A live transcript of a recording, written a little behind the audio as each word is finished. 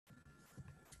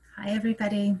Hi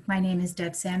everybody, my name is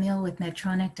Deb Samuel with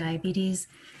Medtronic Diabetes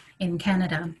in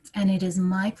Canada, and it is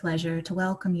my pleasure to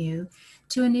welcome you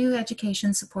to a new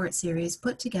education support series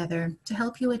put together to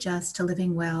help you adjust to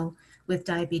living well with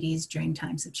diabetes during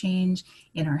times of change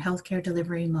in our healthcare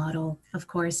delivery model, of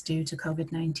course, due to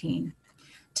COVID-19.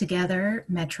 Together,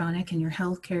 Medtronic and your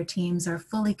healthcare teams are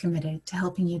fully committed to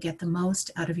helping you get the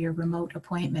most out of your remote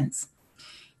appointments.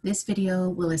 This video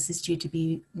will assist you to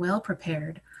be well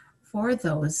prepared for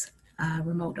those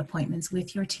remote appointments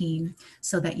with your team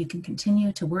so that you can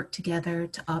continue to work together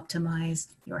to optimize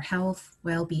your health,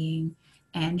 well-being,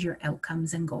 and your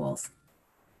outcomes and goals.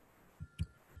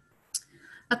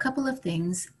 A couple of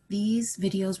things. These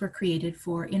videos were created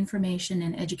for information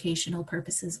and educational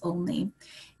purposes only.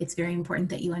 It's very important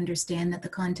that you understand that the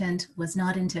content was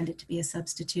not intended to be a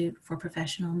substitute for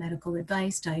professional medical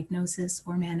advice, diagnosis,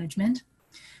 or management.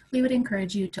 We would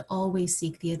encourage you to always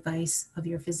seek the advice of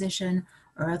your physician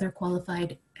or other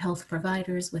qualified health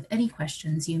providers with any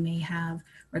questions you may have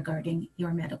regarding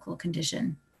your medical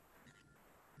condition.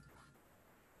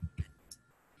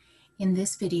 In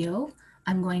this video,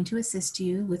 I'm going to assist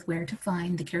you with where to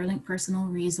find the CareLink personal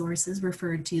resources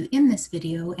referred to in this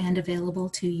video and available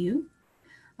to you.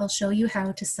 I'll show you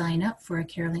how to sign up for a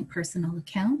CareLink personal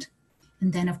account,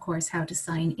 and then of course how to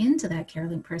sign into that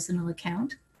CareLink personal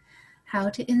account, how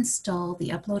to install the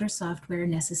uploader software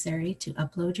necessary to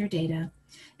upload your data,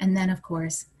 and then of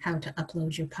course, how to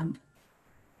upload your pump.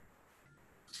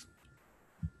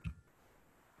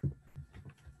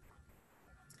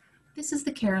 This is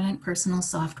the CareLink personal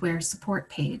software support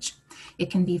page. It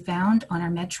can be found on our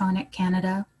Medtronic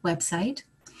Canada website.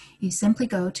 You simply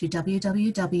go to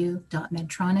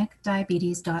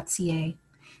www.medtronicdiabetes.ca,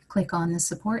 click on the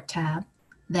support tab,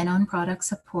 then on product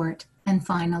support, and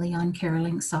finally on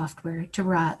CareLink software to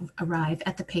arrive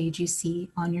at the page you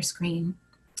see on your screen.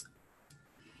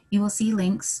 You will see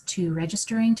links to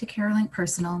registering to CareLink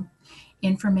Personal,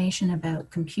 information about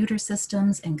computer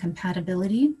systems and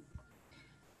compatibility,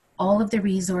 all of the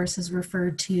resources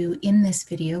referred to in this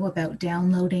video about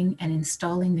downloading and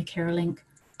installing the CareLink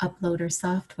uploader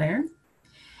software,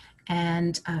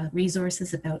 and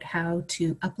resources about how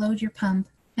to upload your pump,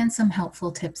 and some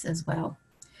helpful tips as well.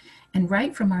 And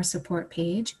right from our support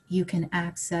page, you can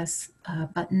access a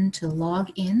button to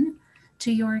log in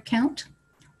to your account,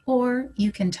 or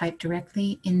you can type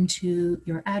directly into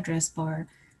your address bar,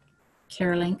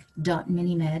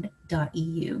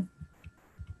 carelink.minimed.eu.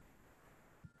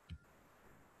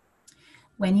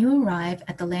 When you arrive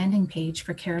at the landing page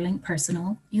for CareLink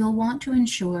Personal, you'll want to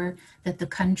ensure that the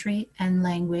country and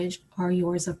language are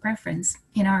yours of preference,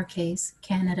 in our case,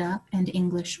 Canada and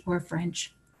English or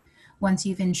French. Once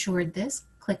you've ensured this,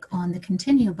 click on the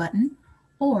Continue button,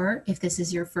 or if this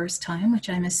is your first time, which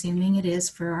I'm assuming it is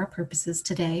for our purposes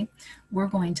today, we're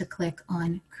going to click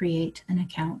on Create an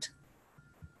Account.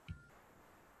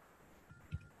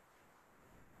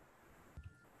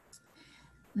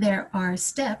 There are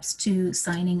steps to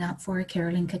signing up for a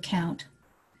CareLink account.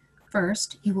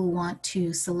 First, you will want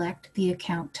to select the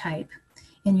account type.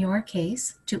 In your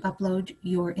case, to upload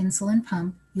your insulin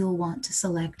pump, you'll want to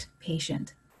select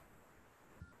Patient.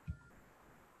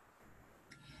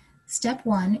 Step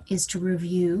 1 is to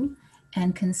review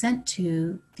and consent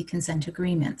to the consent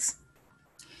agreements.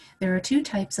 There are two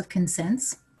types of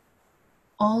consents,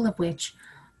 all of which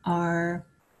are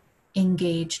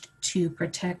engaged to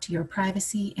protect your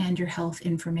privacy and your health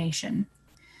information.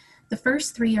 The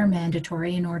first 3 are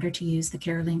mandatory in order to use the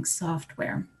CareLink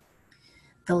software.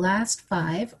 The last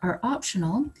 5 are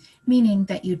optional, meaning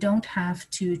that you don't have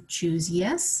to choose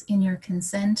yes in your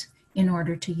consent in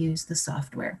order to use the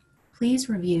software. Please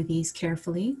review these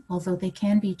carefully, although they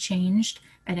can be changed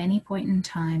at any point in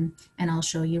time, and I'll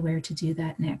show you where to do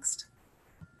that next.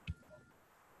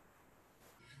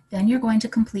 Then you're going to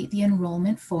complete the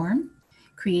enrollment form,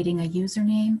 creating a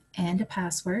username and a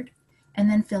password, and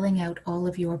then filling out all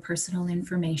of your personal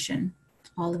information.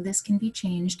 All of this can be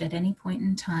changed at any point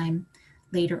in time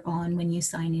later on when you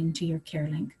sign into your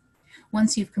CareLink.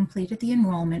 Once you've completed the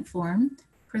enrollment form,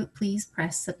 please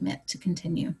press Submit to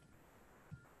continue.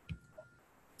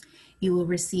 You will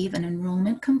receive an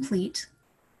enrollment complete,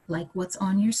 like what's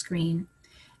on your screen,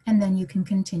 and then you can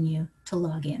continue to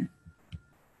log in.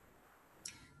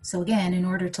 So again, in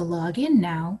order to log in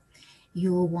now,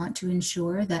 you will want to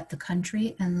ensure that the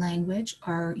country and language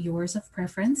are yours of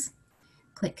preference.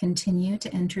 Click Continue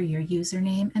to enter your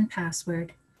username and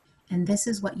password, and this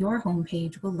is what your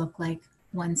homepage will look like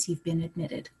once you've been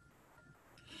admitted.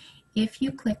 If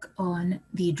you click on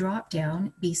the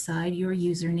drop-down beside your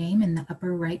username in the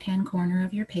upper right-hand corner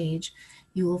of your page,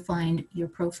 you will find your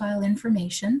profile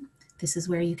information, This is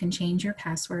where you can change your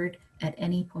password at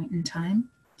any point in time.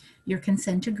 Your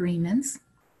consent agreements,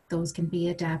 those can be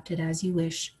adapted as you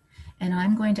wish. And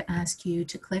I'm going to ask you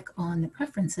to click on the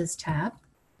Preferences tab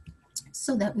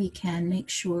so that we can make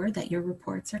sure that your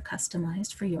reports are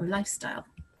customized for your lifestyle.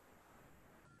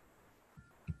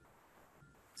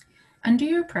 Under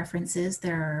your preferences,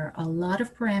 there are a lot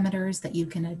of parameters that you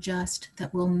can adjust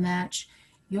that will match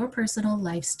your personal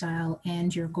lifestyle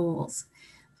and your goals.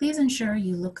 Please ensure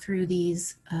you look through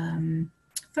these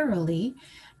thoroughly.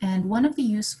 And one of the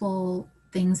useful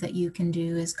things that you can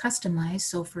do is customize.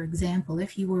 So for example,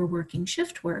 if you were working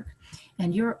shift work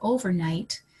and your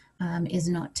overnight is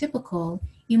not typical,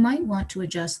 you might want to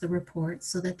adjust the reports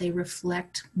so that they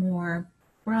reflect more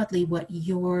broadly what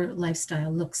your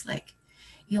lifestyle looks like.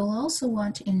 You'll also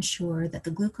want to ensure that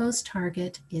the glucose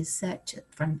target is set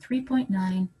from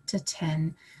 3.9 to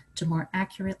 10 to more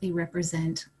accurately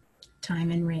represent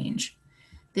time and range.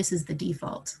 This is the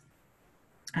default,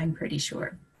 I'm pretty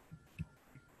sure.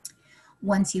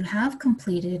 Once you have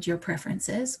completed your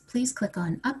preferences, please click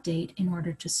on Update in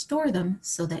order to store them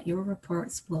so that your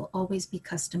reports will always be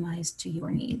customized to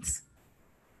your needs.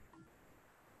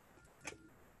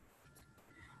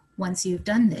 Once you've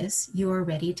done this, you are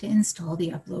ready to install the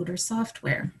Uploader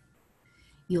software.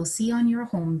 You'll see on your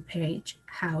home page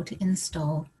how to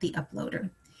install the Uploader.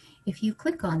 If you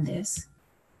click on this,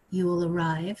 you will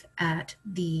arrive at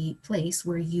the place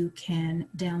where you can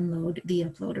download the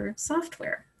Uploader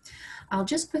software. I'll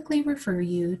just quickly refer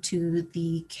you to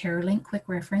the CareLink Quick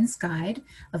Reference Guide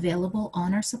available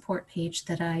on our support page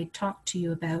that I talked to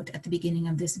you about at the beginning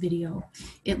of this video.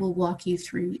 It will walk you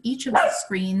through each of the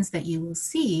screens that you will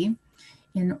see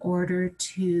in order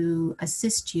to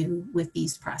assist you with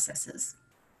these processes.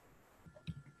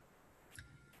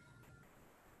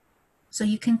 So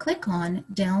you can click on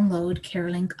Download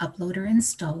CareLink Uploader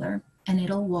Installer and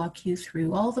it'll walk you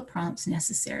through all the prompts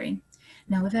necessary.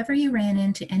 Now, if ever you ran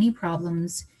into any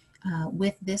problems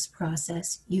with this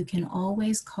process, you can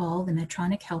always call the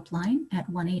Medtronic helpline at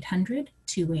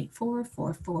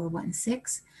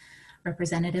 1-800-284-4416.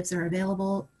 Representatives are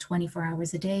available 24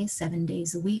 hours a day, 7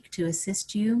 days a week to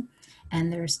assist you,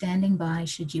 and they're standing by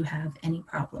should you have any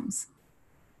problems.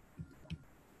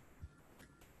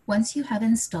 Once you have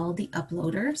installed the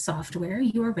Uploader software,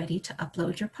 you are ready to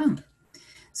upload your pump.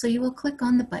 So you will click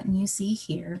on the button you see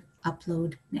here,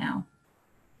 Upload Now.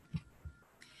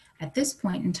 At this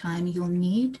point in time, you'll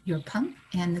need your pump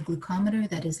and the glucometer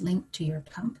that is linked to your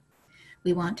pump.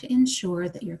 We want to ensure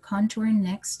that your Contour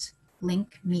Next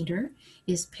link meter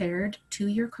is paired to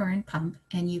your current pump,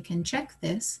 and you can check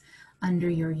this under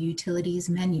your Utilities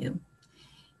menu.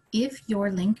 If your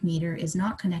link meter is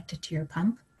not connected to your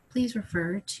pump, please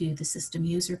refer to the System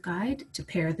User Guide to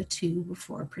pair the two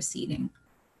before proceeding.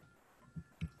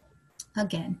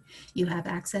 Again, you have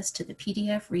access to the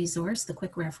PDF resource, the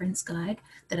Quick Reference Guide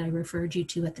that I referred you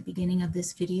to at the beginning of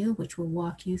this video, which will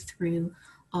walk you through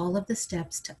all of the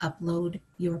steps to upload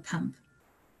your pump.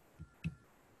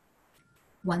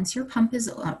 Once your pump is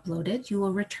uploaded, you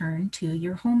will return to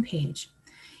your home page.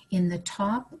 In the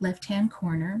top left-hand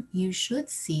corner, you should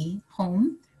see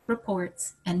Home,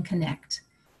 Reports, and Connect.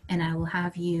 And I will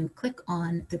have you click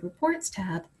on the Reports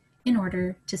tab in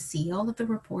order to see all of the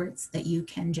reports that you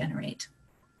can generate.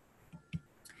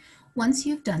 Once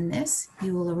you've done this,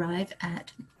 you will arrive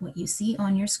at what you see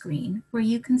on your screen where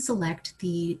you can select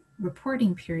the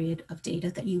reporting period of data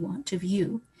that you want to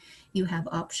view. You have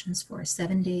options for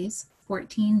 7 days,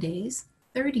 14 days,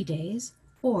 30 days,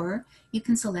 or you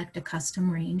can select a custom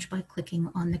range by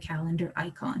clicking on the calendar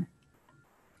icon.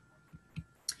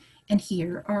 And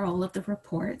here are all of the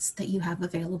reports that you have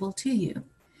available to you.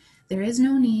 There is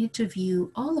no need to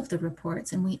view all of the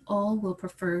reports, and we all will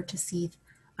prefer to see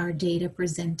our data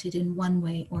presented in one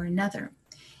way or another.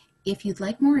 If you'd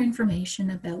like more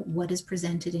information about what is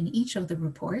presented in each of the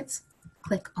reports,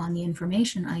 click on the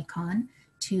information icon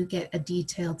to get a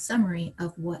detailed summary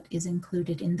of what is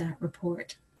included in that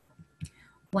report.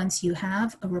 Once you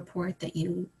have a report that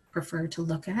you prefer to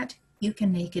look at, you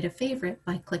can make it a favorite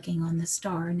by clicking on the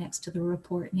star next to the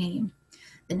report name.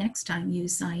 The next time you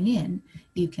sign in,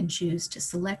 you can choose to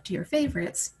select your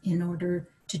favorites in order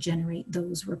to generate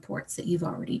those reports that you've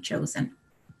already chosen.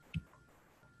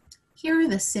 Here are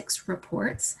the 6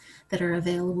 reports that are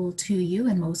available to you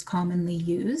and most commonly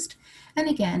used. And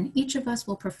again, each of us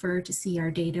will prefer to see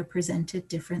our data presented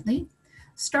differently.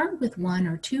 Start with 1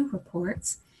 or 2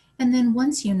 reports, and then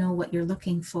once you know what you're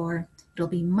looking for, it'll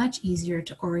be much easier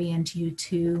to orient you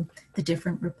to the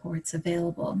different reports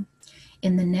available.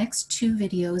 In the next 2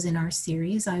 videos in our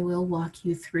series, I will walk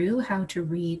you through how to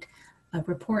read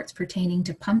reports pertaining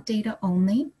to pump data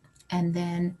only, And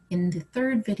then in the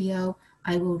third video,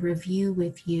 I will review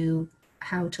with you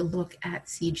how to look at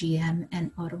CGM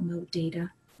and auto mode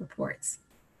data reports.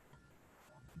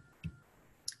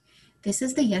 This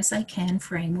is the Yes I Can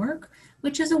framework,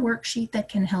 which is a worksheet that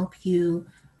can help you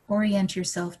orient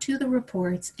yourself to the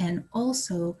reports and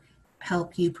also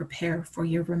help you prepare for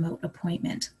your remote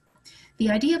appointment. The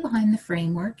idea behind the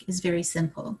framework is very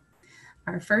simple.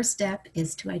 Our first step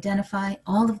is to identify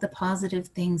all of the positive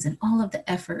things and all of the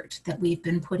effort that we've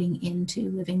been putting into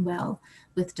living well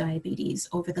with diabetes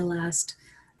over the last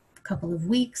couple of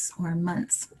weeks or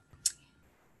months.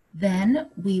 Then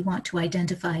we want to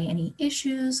identify any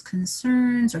issues,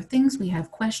 concerns, or things we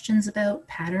have questions about,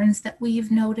 patterns that we've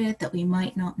noted that we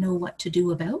might not know what to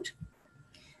do about.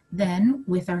 Then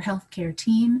with our healthcare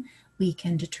team, we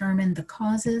can determine the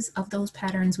causes of those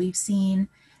patterns we've seen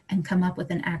and come up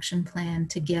with an action plan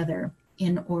together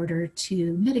in order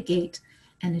to mitigate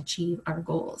and achieve our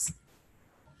goals.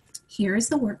 Here is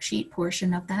the worksheet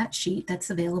portion of that sheet that's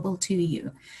available to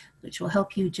you, which will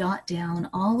help you jot down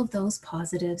all of those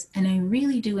positives. And I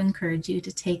really do encourage you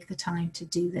to take the time to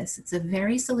do this. It's a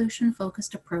very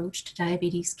solution-focused approach to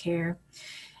diabetes care,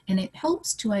 and it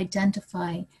helps to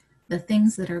identify the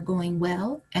things that are going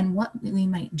well and what we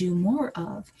might do more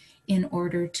of in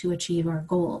order to achieve our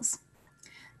goals.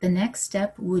 The next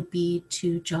step would be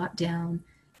to jot down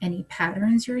any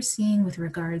patterns you're seeing with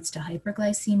regards to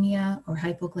hyperglycemia or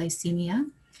hypoglycemia,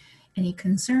 any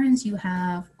concerns you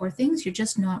have, or things you're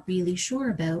just not really sure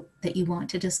about that you want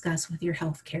to discuss with your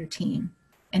healthcare team.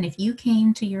 And if you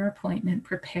came to your appointment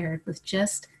prepared with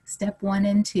just step 1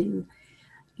 and 2,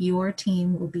 your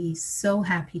team will be so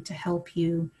happy to help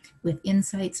you with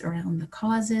insights around the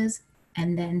causes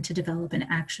and then to develop an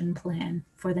action plan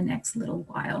for the next little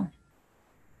while.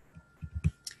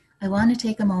 I want to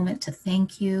take a moment to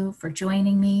thank you for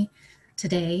joining me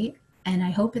today, and I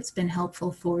hope it's been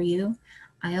helpful for you.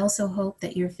 I also hope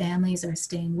that your families are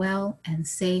staying well and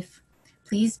safe.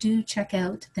 Please do check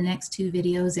out the next 2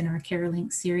 videos in our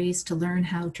CareLink series to learn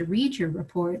how to read your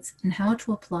reports and how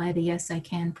to apply the Yes I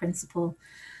Can principle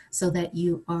so that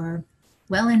you are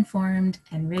well informed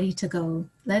and ready to go.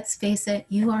 Let's face it,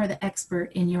 you are the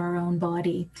expert in your own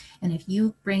body. And if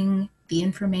you bring the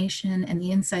information and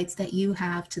the insights that you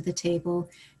have to the table,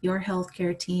 your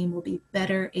healthcare team will be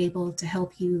better able to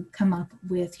help you come up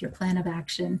with your plan of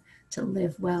action to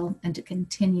live well and to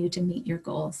continue to meet your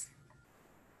goals.